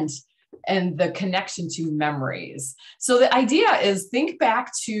scent and the connection to memories. So the idea is, think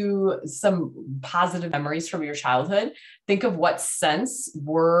back to some positive memories from your childhood. Think of what scents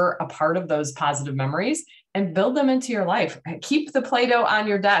were a part of those positive memories and build them into your life. Keep the Play-Doh on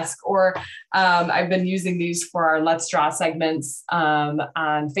your desk, or I've been using these for our Let's Draw segments on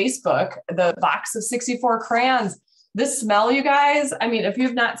Facebook, the box of 64 crayons. This smell, you guys, I mean, if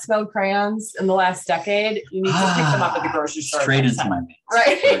you've not smelled crayons in the last decade, you need to pick them up at the grocery store. Straight into my veins.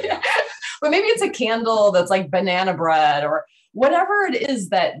 Right? But maybe it's a candle that's like banana bread, or whatever it is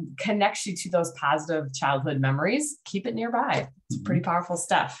that connects you to those positive childhood memories. Keep it nearby. It's pretty powerful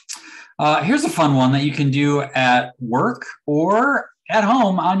stuff. Here's a fun one that you can do at work or at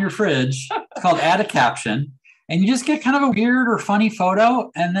home on your fridge. It's called Add a Caption. And you just get kind of a weird or funny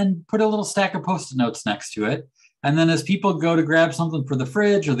photo and then put a little stack of Post-it notes next to it. And then as people go to grab something for the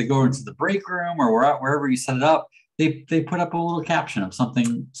fridge, or they go into the break room, or wherever you set it up, they put up a little caption of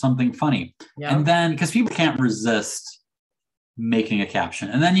something funny. Yeah. And then, because people can't resist making a caption,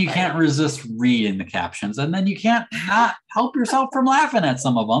 and then you can't resist reading the captions, and then you can't not help yourself from laughing at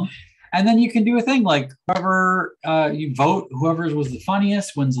some of them. And then you can do a thing like whoever you vote, whoever was the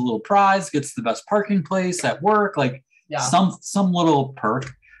funniest wins a little prize, gets the best parking place at work, like some little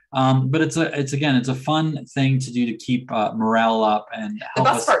perk. But it's a fun thing to do to keep morale up and help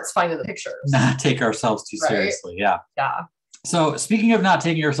the best part's finding the pictures. Not take ourselves too seriously. Yeah. So speaking of not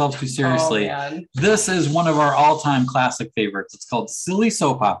taking ourselves too seriously, this is one of our all-time classic favorites. It's called Silly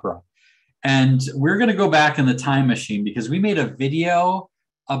Soap Opera. And we're going to go back in the time machine because we made a video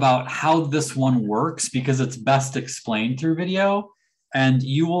about how this one works, because it's best explained through video. And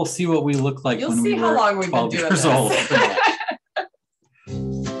you will see what we look like when we were 12 years old.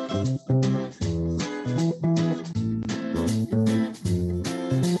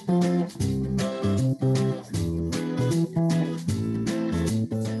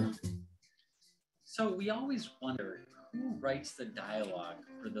 So we always wonder, who writes the dialogue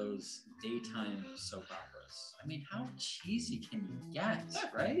for those daytime soap operas? I mean, how cheesy can you get,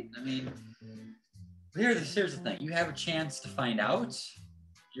 right? I mean, here's the thing. You have a chance to find out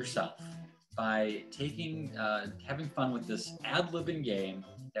yourself by having fun with this ad-libbing game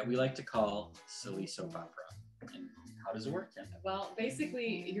that we like to call Silly Soap Opera. And how How does it work then? Well,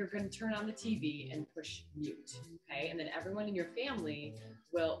 basically, you're going to turn on the TV and push mute, okay? And then everyone in your family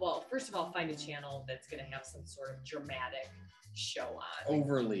will, well, first of all, find a channel that's going to have some sort of dramatic show on.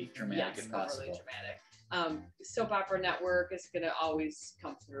 Overly dramatic, yes, if possible. Overly dramatic. Soap Opera Network is going to always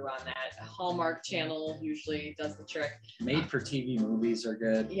come through on that. Hallmark Channel usually does the trick. Made for TV movies are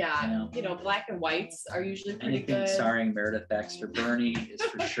good. Yeah, you know, black and whites are usually pretty Anything good. starring Meredith Baxter Burney is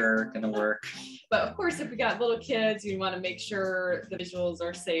for sure going to work. But of course, if we got little kids, you want to make sure the visuals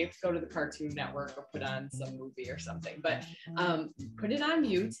are safe, go to the Cartoon Network or put on some movie or something. But put it on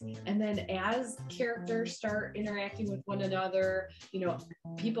mute. And then as characters start interacting with one another, you know,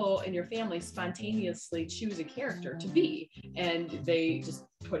 people in your family spontaneously choose a character to be. And they just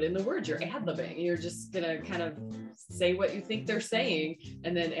put in the words, you're ad-libbing. You're just going to kind of say what you think they're saying.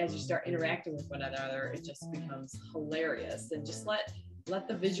 And then as you start interacting with one another, it just becomes hilarious. And just let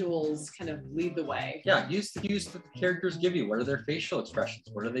the visuals kind of lead the way. Yeah, use the cues that the characters give you. What are their facial expressions?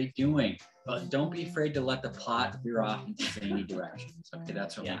 What are they doing? But don't be afraid to let the plot veer off into zany directions. Okay,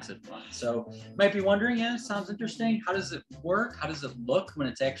 that's what makes it fun. So you might be wondering, yeah, sounds interesting. How does it work? How does it look when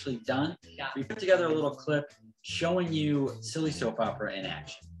it's actually done? Yeah. We put together a little clip showing you silly soap opera in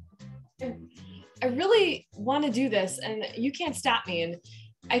action. I really want to do this, and you can't stop me. And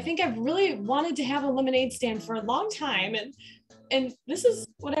I think I've really wanted to have a lemonade stand for a long time, and this is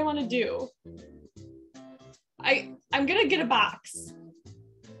what I want to do. I'm gonna get a box.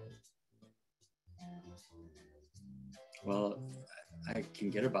 Well, I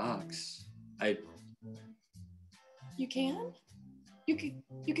can get a box. You can? You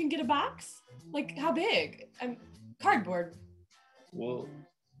can get a box? Like how big? Cardboard. Well,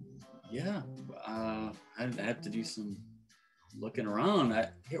 yeah. I'd have to do some looking around.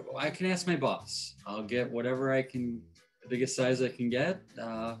 I can ask my boss. I'll get whatever I can, the biggest size I can get.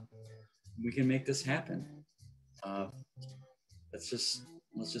 We can make this happen. Let's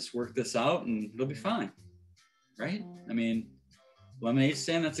just work this out and it'll be fine. Right? I mean, lemonade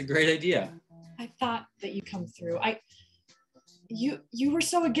stand, that's a great idea. I thought that you'd come through. You were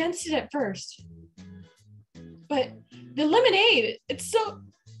so against it at first. But the lemonade, it's so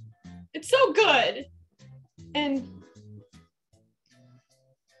good. And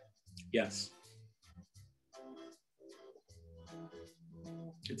yes.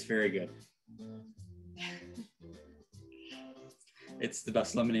 It's very good. It's the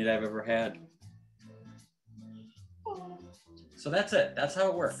best lemonade I've ever had. So that's it. That's how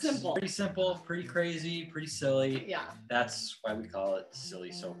it works. Simple. Pretty simple, pretty crazy, pretty silly. Yeah. That's why we call it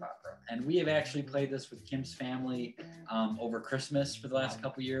silly soap opera. And we have actually played this with Kim's family over Christmas for the last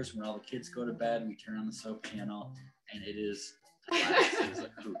couple years. When all the kids go to bed, we turn on the soap channel, and it is a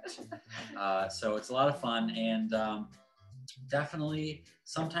hoot. So it's a lot of fun, and definitely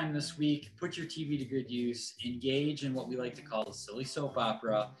sometime this week, put your TV to good use, engage in what we like to call the silly soap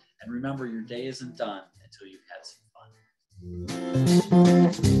opera, and remember, your day isn't done until you've had some fun.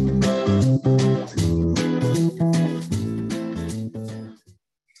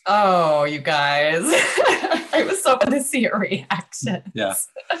 Oh, you guys. It was so fun to see your reaction. Yeah.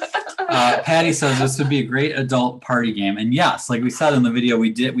 Patty says this would be a great adult party game. And yes, like we said in the video,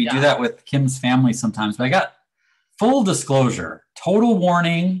 we do that with Kim's family sometimes. But I got full disclosure, total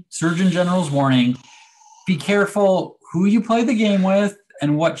warning, Surgeon General's warning. Be careful who you play the game with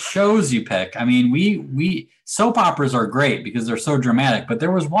and what shows you pick. I mean, we soap operas are great because they're so dramatic. But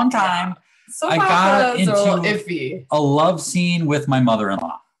there was one time I got into a love scene with my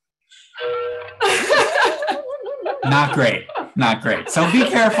mother-in-law. Not great. Not great. So be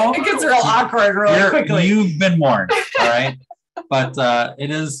careful. It gets real awkward really quickly. You've been warned. All right. But it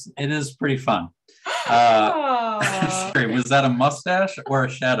is pretty fun. Sorry, was that a mustache or a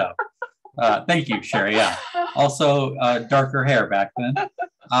shadow? Thank you, Sherry. Yeah. Also darker hair back then.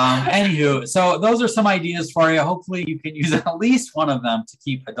 Anywho, so those are some ideas for you. Hopefully you can use at least one of them to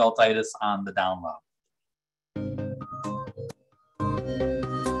keep adultitis on the down low.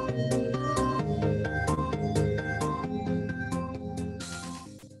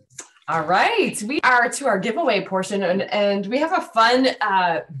 All right, we are to our giveaway portion, and we have a fun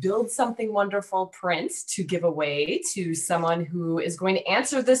Build Something Wonderful print to give away to someone who is going to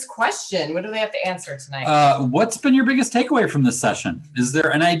answer this question. What do they have to answer tonight? What's been your biggest takeaway from this session? Is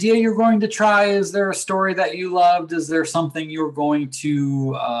there an idea you're going to try? Is there a story that you loved? Is there something you're going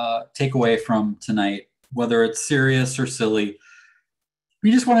to take away from tonight, whether it's serious or silly?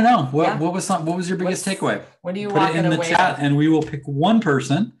 We just want to know what was your biggest takeaway? What do you Put want it in the chat, and we will pick one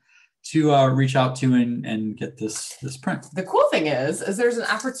person to reach out to and get this print. The cool thing is there's an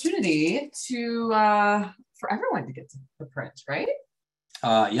opportunity to for everyone to get the print, right?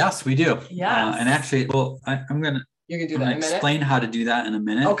 Yes, we do. Yeah. And actually, well, I'm gonna You can do I'm that going in a to minute. explain how to do that in a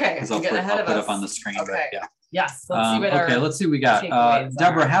minute. Okay. Because I'll You're getting ahead put of it us. up on the screen. Okay. But yeah. Yes. Let's see what okay. Let's see what we got. takeaways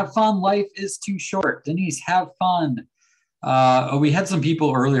Deborah, are. have fun. Life is too short. Denise, have fun. We had some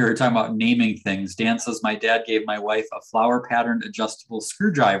people earlier talking about naming things. Dan says, my dad gave my wife a flower patterned adjustable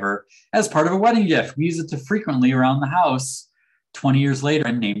screwdriver as part of a wedding gift. We use it to frequently around the house. 20 years later,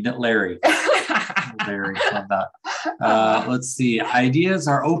 I named it Larry. Larry, love that. Let's see. Ideas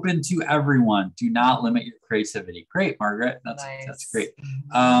are open to everyone. Do not limit your creativity. Great, Margaret. That's great.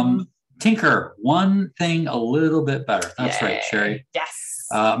 Tinker, one thing a little bit better. That's right, Sherry. Yes.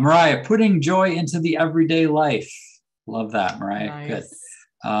 Mariah, putting joy into the everyday life. Love that, Mariah. Nice.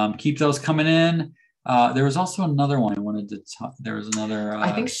 Good. Keep those coming in. There was also another one I wanted to talk. There was another.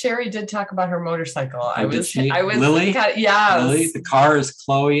 I think Sherry did talk about her motorcycle. I was Lily. Yes. Lily. The car is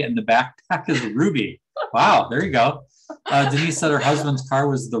Chloe and the backpack is Ruby. Wow. There you go. Denise said her husband's car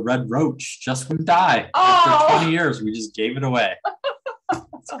was the Red Roach. Just wouldn't die. After 20 years, we just gave it away.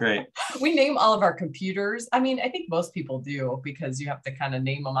 That's great. We name all of our computers. I mean, I think most people do because you have to kind of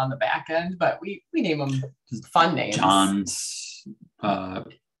name them on the back end, but we name them fun names. John's.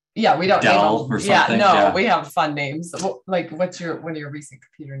 Yeah, we don't Dell name them. or something. Yeah, we have fun names. Like, what's one of your recent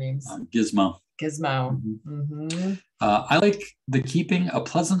computer names? Gizmo. Gizmo. Mm-hmm. Mm-hmm. I like the keeping a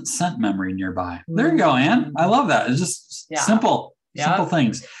pleasant scent memory nearby. There you go, Ann. I love that. It's just simple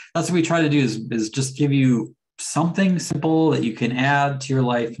things. That's what we try to do is just give you something simple that you can add to your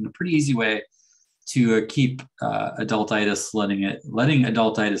life in a pretty easy way to keep adultitis, letting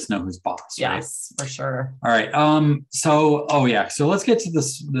adultitis know who's boss. Yes, right? For sure. All right. So let's get to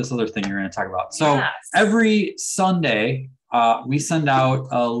this other thing you're going to talk about. So every Sunday, we send out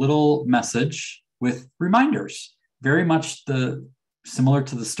a little message with reminders, very much similar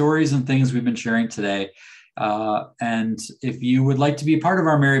to the stories and things we've been sharing today. And if you would like to be part of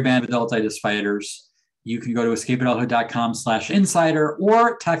our merry band of adultitis fighters, you can go to escapeadulthood.com/insider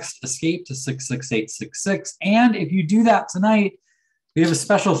or text escape to 66866. And if you do that tonight, we have a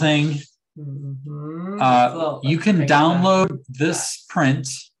special thing. You can download this print.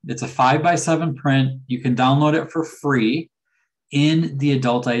 It's a 5x7 print. You can download it for free in the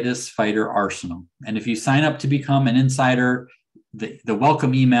Adultitis Fighter Arsenal. And if you sign up to become an insider, the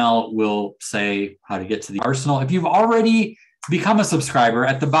welcome email will say how to get to the Arsenal. If you've already become a subscriber,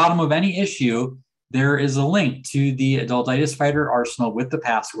 at the bottom of any issue, there is a link to the Adultitis Fighter Arsenal with the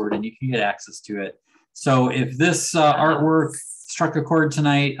password, and you can get access to it. So if this artwork struck a chord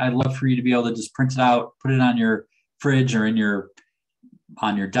tonight, I'd love for you to be able to just print it out, put it on your fridge or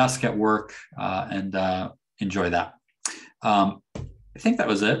on your desk at work, and enjoy that. I think that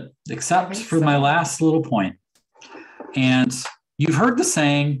was it, except for my last little point. And you've heard the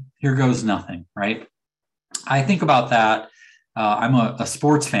saying, here goes nothing, right? I think about that. I'm a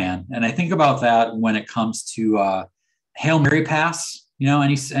sports fan, and I think about that when it comes to Hail Mary pass. You know,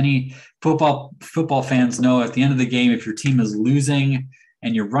 any football fans know at the end of the game, if your team is losing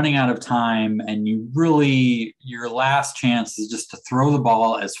and you're running out of time and your last chance is just to throw the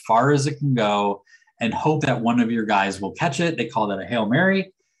ball as far as it can go and hope that one of your guys will catch it. They call that a Hail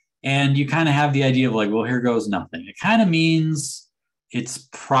Mary. And you kind of have the idea of like, well, here goes nothing. It kind of means it's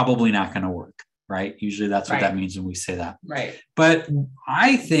probably not going to work. Right? Usually that's what that means when we say that. Right. But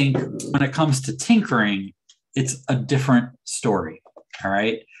I think when it comes to tinkering, it's a different story. All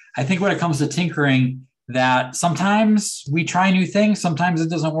right. I think when it comes to tinkering, that sometimes we try new things, sometimes it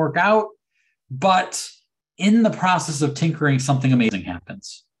doesn't work out. But in the process of tinkering, something amazing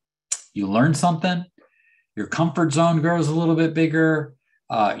happens. You learn something, your comfort zone grows a little bit bigger,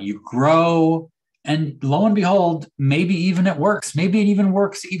 you grow. And lo and behold, maybe even it works. Maybe it even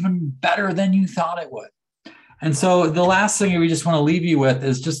works even better than you thought it would. And so the last thing we just want to leave you with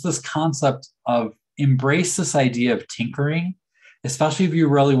is just this concept of embrace this idea of tinkering, especially if you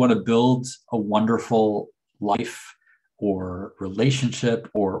really want to build a wonderful life or relationship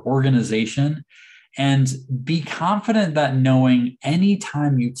or organization. And be confident that knowing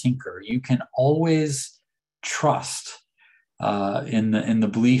anytime you tinker, you can always trust in the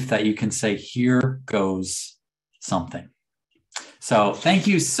belief that you can say, here goes something. So thank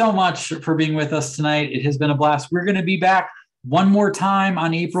you so much for being with us tonight. It has been a blast. We're going to be back one more time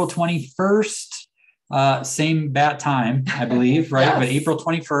on April 21st. Same bat time, I believe, right? Yes. But April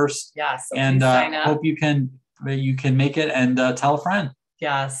 21st. Yes. So and hope you can make it and tell a friend.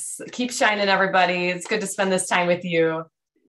 Yes. Keep shining, everybody. It's good to spend this time with you.